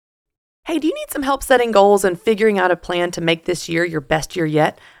Hey, do you need some help setting goals and figuring out a plan to make this year your best year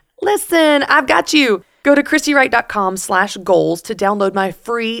yet? Listen, I've got you. Go to ChristyWright.com/goals to download my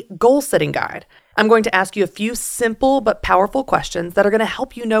free goal setting guide. I'm going to ask you a few simple but powerful questions that are going to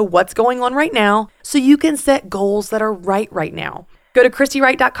help you know what's going on right now so you can set goals that are right now. Go to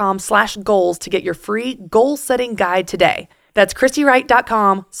ChristyWright.com/goals to get your free goal setting guide today. That's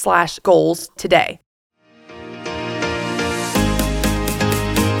ChristyWright.com/goals today.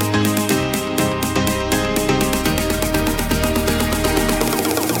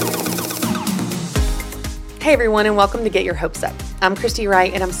 Hey everyone, and welcome to Get Your Hopes Up. I'm Christy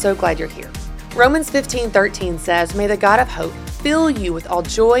Wright, and I'm so glad you're here. Romans 15:13 says, "May the God of hope fill you with all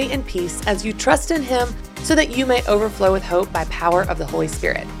joy and peace as you trust in him, so that you may overflow with hope by power of the Holy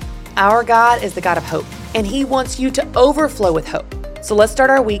Spirit." Our God is the God of hope, and he wants you to overflow with hope. So let's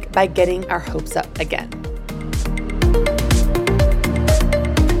start our week by getting our hopes up again.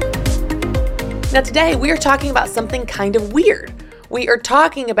 Now today, we are talking about something kind of weird. We are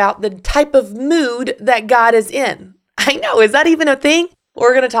talking about the type of mood that God is in. I know, is that even a thing?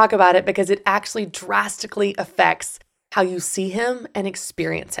 We're going to talk about it because it actually drastically affects how you see him and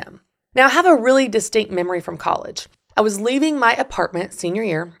experience him. Now, I have a really distinct memory from college. I was leaving my apartment senior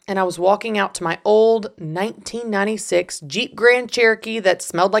year, and I was walking out to my old 1996 Jeep Grand Cherokee that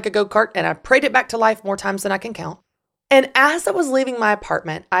smelled like a go-kart, and I prayed it back to life more times than I can count. And as I was leaving my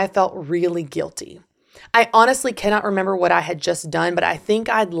apartment, I felt really guilty. I honestly cannot remember what I had just done, but I think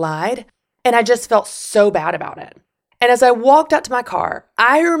I'd lied, and I just felt so bad about it. And as I walked out to my car,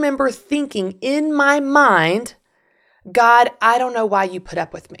 I remember thinking in my mind, God, I don't know why you put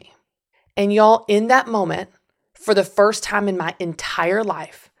up with me. And y'all, in that moment, for the first time in my entire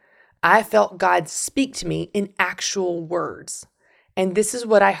life, I felt God speak to me in actual words. And this is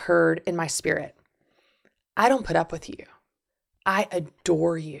what I heard in my spirit. I don't put up with you. I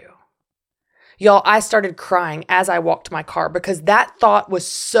adore you. Y'all, I started crying as I walked to my car because that thought was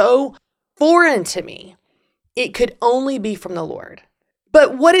so foreign to me. It could only be from the Lord.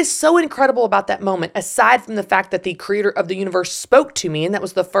 But what is so incredible about that moment, aside from the fact that the creator of the universe spoke to me, and that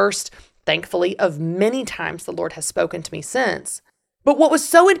was the first, thankfully, of many times the Lord has spoken to me since. But what was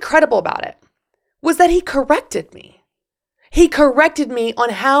so incredible about it was that he corrected me. He corrected me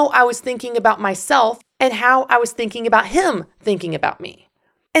on how I was thinking about myself and how I was thinking about him thinking about me.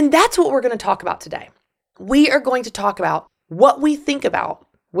 And that's what we're going to talk about today. We are going to talk about what we think about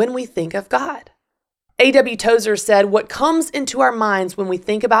when we think of God. A.W. Tozer said, "What comes into our minds when we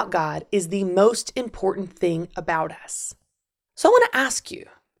think about God is the most important thing about us." So I want to ask you,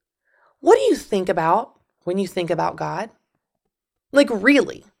 what do you think about when you think about God? Like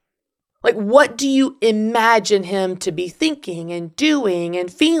really? Like what do you imagine him to be thinking and doing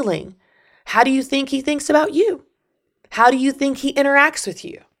and feeling? How do you think he thinks about you? How do you think he interacts with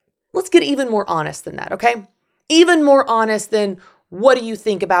you? Let's get even more honest than that, okay? Even more honest than what do you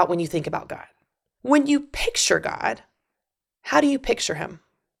think about when you think about God? When you picture God, how do you picture him?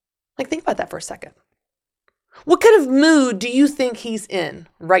 Like think about that for a second. What kind of mood do you think he's in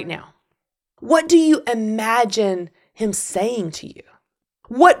right now? What do you imagine him saying to you?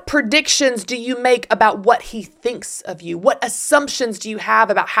 What predictions do you make about what he thinks of you? What assumptions do you have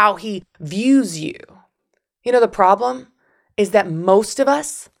about how he views you? You know, the problem is that most of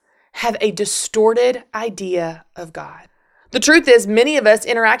us have a distorted idea of God. The truth is, many of us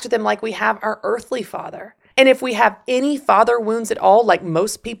interact with him like we have our earthly father. And if we have any father wounds at all, like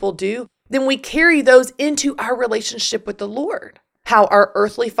most people do, then we carry those into our relationship with the Lord. How our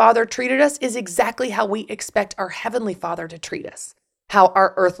earthly father treated us is exactly how we expect our heavenly father to treat us. How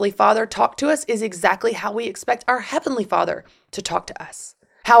our earthly father talked to us is exactly how we expect our heavenly father to talk to us.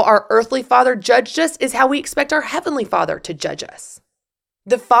 How our earthly father judged us is how we expect our heavenly father to judge us.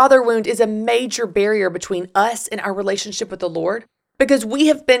 The father wound is a major barrier between us and our relationship with the Lord because we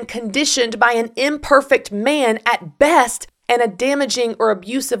have been conditioned by an imperfect man at best and a damaging or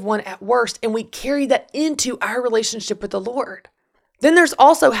abusive one at worst, and we carry that into our relationship with the Lord. Then there's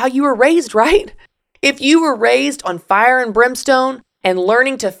also how you were raised, right? If you were raised on fire and brimstone, and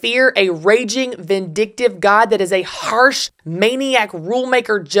learning to fear a raging, vindictive God that is a harsh, maniac,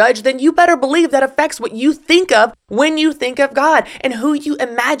 rule-maker judge, then you better believe that affects what you think of when you think of God and who you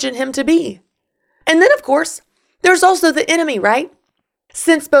imagine him to be. And then, of course, there's also the enemy, right?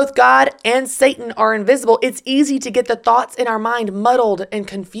 Since both God and Satan are invisible, it's easy to get the thoughts in our mind muddled and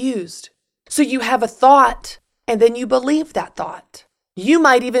confused. So you have a thought, and then you believe that thought. You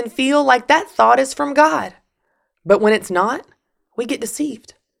might even feel like that thought is from God. But when it's not, we get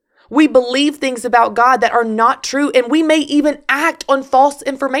deceived. We believe things about God that are not true, and we may even act on false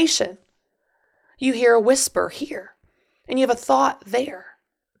information. You hear a whisper here, and you have a thought there.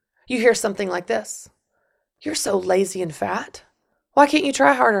 You hear something like this: "You're so lazy and fat. Why can't you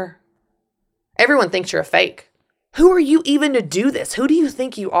try harder? Everyone thinks you're a fake. Who are you even to do this? Who do you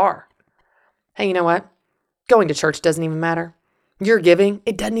think you are?" Hey, you know what? Going to church doesn't even matter. Your giving,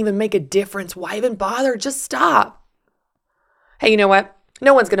 it doesn't even make a difference. Why even bother? Just stop. Hey, you know what?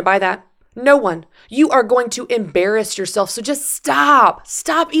 No one's going to buy that. No one. You are going to embarrass yourself. So just stop.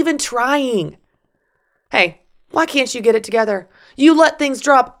 Stop even trying. Hey, why can't you get it together? You let things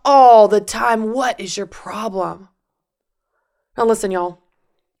drop all the time. What is your problem? Now listen, y'all.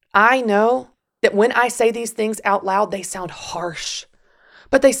 I know that when I say these things out loud, they sound harsh.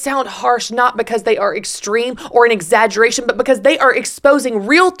 But they sound harsh not because they are extreme or an exaggeration, but because they are exposing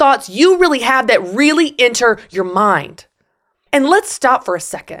real thoughts you really have that really enter your mind. And let's stop for a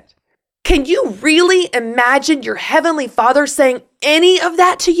second. Can you really imagine your Heavenly Father saying any of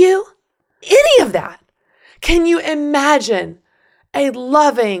that to you? Any of that? Can you imagine a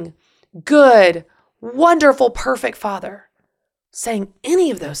loving, good, wonderful, perfect Father saying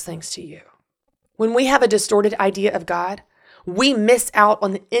any of those things to you? When we have a distorted idea of God, we miss out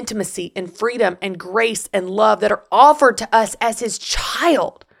on the intimacy and freedom and grace and love that are offered to us as His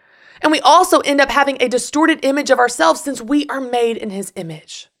child. And we also end up having a distorted image of ourselves since we are made in His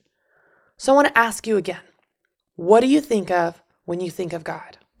image. So I want to ask you again, what do you think of when you think of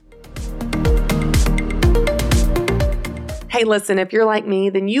God? Hey, listen, if you're like me,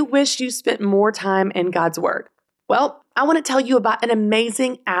 then you wish you spent more time in God's Word. Well, I want to tell you about an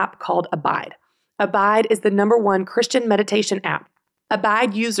amazing app called Abide. Abide is the #1 Christian meditation app.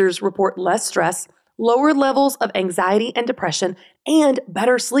 Abide users report less stress, lower levels of anxiety and depression, and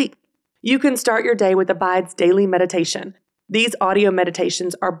better sleep. You can start your day with Abide's daily meditation. These audio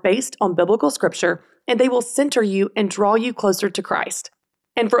meditations are based on biblical scripture, and they will center you and draw you closer to Christ.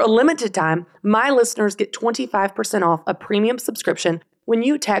 And for a limited time, my listeners get 25% off a premium subscription when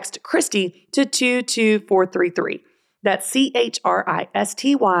you text Christy to 22433. That's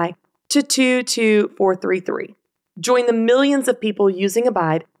CHRISTY to 22433. Join the millions of people using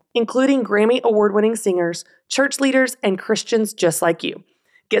Abide, including Grammy award-winning singers, church leaders, and Christians just like you.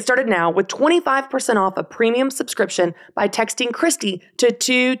 Get started now with 25% off a premium subscription by texting Christy to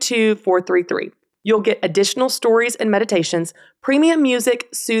 22433. You'll get additional stories and meditations, premium music,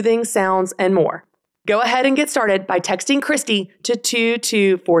 soothing sounds, and more. Go ahead and get started by texting Christy to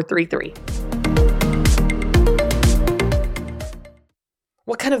 22433.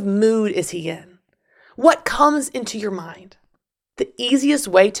 What kind of mood is He in? What comes into your mind? The easiest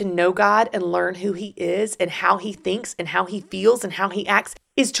way to know God and learn who He is and how He thinks and how He feels and how He acts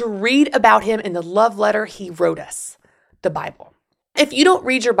is to read about Him in the love letter He wrote us, the Bible. If you don't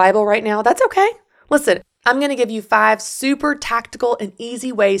read your Bible right now, that's okay. Listen, I'm going to give you 5 super tactical and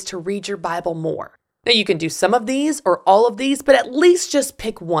easy ways to read your Bible more. Now, you can do some of these or all of these, but at least just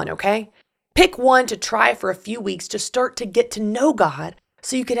pick one, okay? Pick one to try for a few weeks to start to get to know God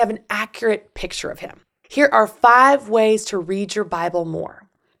so you can have an accurate picture of Him. Here are 5 ways to read your Bible more.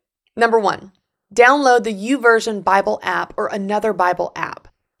 Number 1, download the YouVersion Bible app or another Bible app.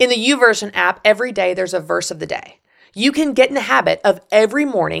 In the YouVersion app, every day there's a verse of the day. You can get in the habit of every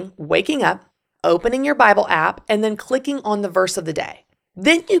morning waking up, opening your Bible app, and then clicking on the verse of the day.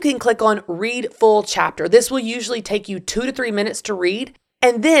 Then you can click on Read Full Chapter. This will usually take you 2 to 3 minutes to read,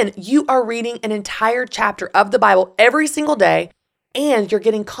 and then you are reading an entire chapter of the Bible every single day, and you're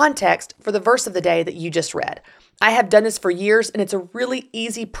getting context for the verse of the day that you just read. I have done this for years, and it's a really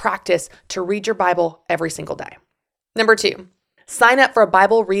easy practice to read your Bible every single day. Number 2, sign up for a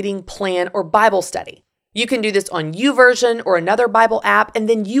Bible reading plan or Bible study. You can do this on YouVersion or another Bible app, and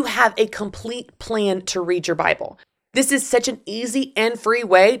then you have a complete plan to read your Bible. This is such an easy and free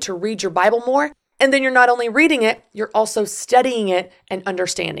way to read your Bible more, and then you're not only reading it, you're also studying it and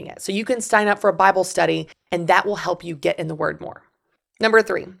understanding it. So you can sign up for a Bible study, and that will help you get in the Word more. Number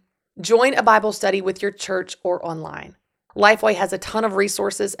 3, join a Bible study with your church or online. Lifeway has a ton of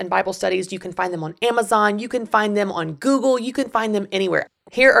resources and Bible studies. You can find them on Amazon. You can find them on Google. You can find them anywhere.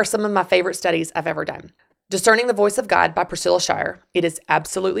 Here are some of my favorite studies I've ever done. Discerning the Voice of God by Priscilla Shirer. It is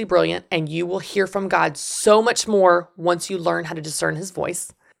absolutely brilliant, and you will hear from God so much more once you learn how to discern His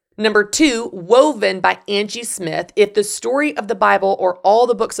voice. Number 2, Woven by Angie Smith. If the story of the Bible or all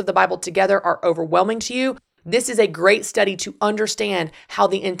the books of the Bible together are overwhelming to you, this is a great study to understand how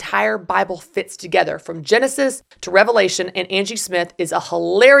the entire Bible fits together from Genesis to Revelation, and Angie Smith is a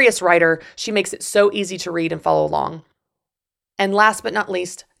hilarious writer. She makes it so easy to read and follow along. And last but not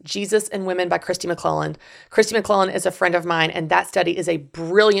least, Jesus and Women by Christy McClelland. Christy McClelland is a friend of mine, and that study is a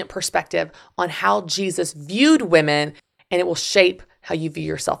brilliant perspective on how Jesus viewed women, and it will shape how you view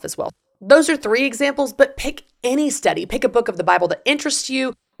yourself as well. Those are 3 examples, but pick any study. Pick a book of the Bible that interests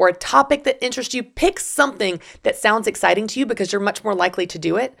you, or a topic that interests you. Pick something that sounds exciting to you because you're much more likely to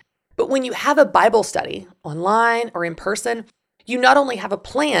do it. But when you have a Bible study online or in person, you not only have a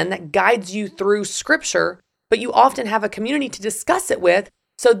plan that guides you through scripture, but you often have a community to discuss it with.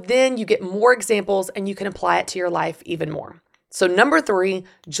 So then you get more examples and you can apply it to your life even more. So number 3,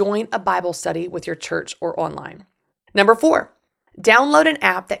 join a Bible study with your church or online. Number 4, download an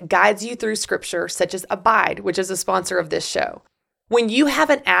app that guides you through scripture, such as Abide, which is a sponsor of this show. When you have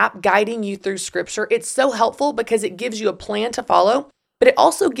an app guiding you through scripture, it's so helpful because it gives you a plan to follow, but it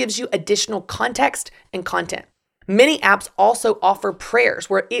also gives you additional context and content. Many apps also offer prayers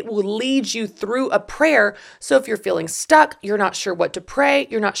where it will lead you through a prayer. So if you're feeling stuck, you're not sure what to pray,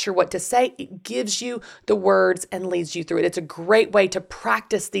 you're not sure what to say, it gives you the words and leads you through it. It's a great way to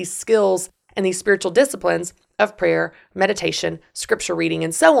practice these skills and these spiritual disciplines of prayer, meditation, scripture reading,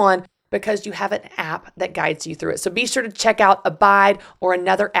 and so on, because you have an app that guides you through it. So be sure to check out Abide or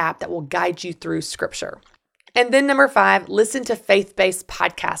another app that will guide you through scripture. And then number 5, listen to faith-based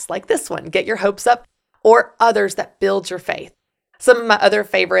podcasts like this one, Get Your Hopes Up, or others that build your faith. Some of my other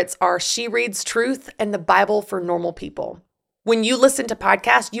favorites are She Reads Truth and the Bible for Normal People. When you listen to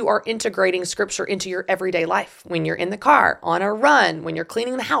podcasts, you are integrating scripture into your everyday life. When you're in the car, on a run, when you're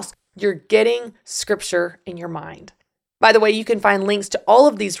cleaning the house, you're getting scripture in your mind. By the way, you can find links to all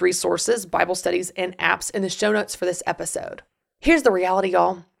of these resources, Bible studies, and apps in the show notes for this episode. Here's the reality,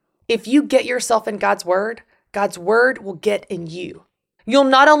 y'all. If you get yourself in God's Word will get in you. You'll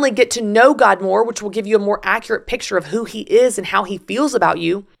not only get to know God more, which will give you a more accurate picture of who He is and how He feels about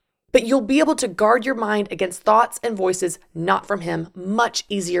you, but you'll be able to guard your mind against thoughts and voices not from Him much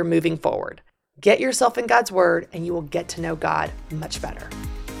easier moving forward. Get yourself in God's Word and you will get to know God much better.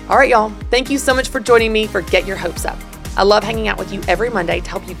 All right, y'all. Thank you so much for joining me for Get Your Hopes Up. I love hanging out with you every Monday to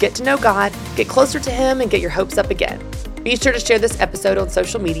help you get to know God, get closer to Him, and get your hopes up again. Be sure to share this episode on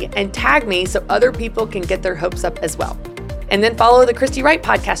social media and tag me so other people can get their hopes up as well. And then follow the Christy Wright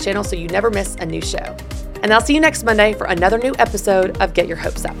podcast channel so you never miss a new show. And I'll see you next Monday for another new episode of Get Your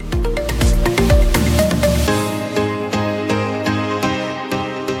Hopes Up.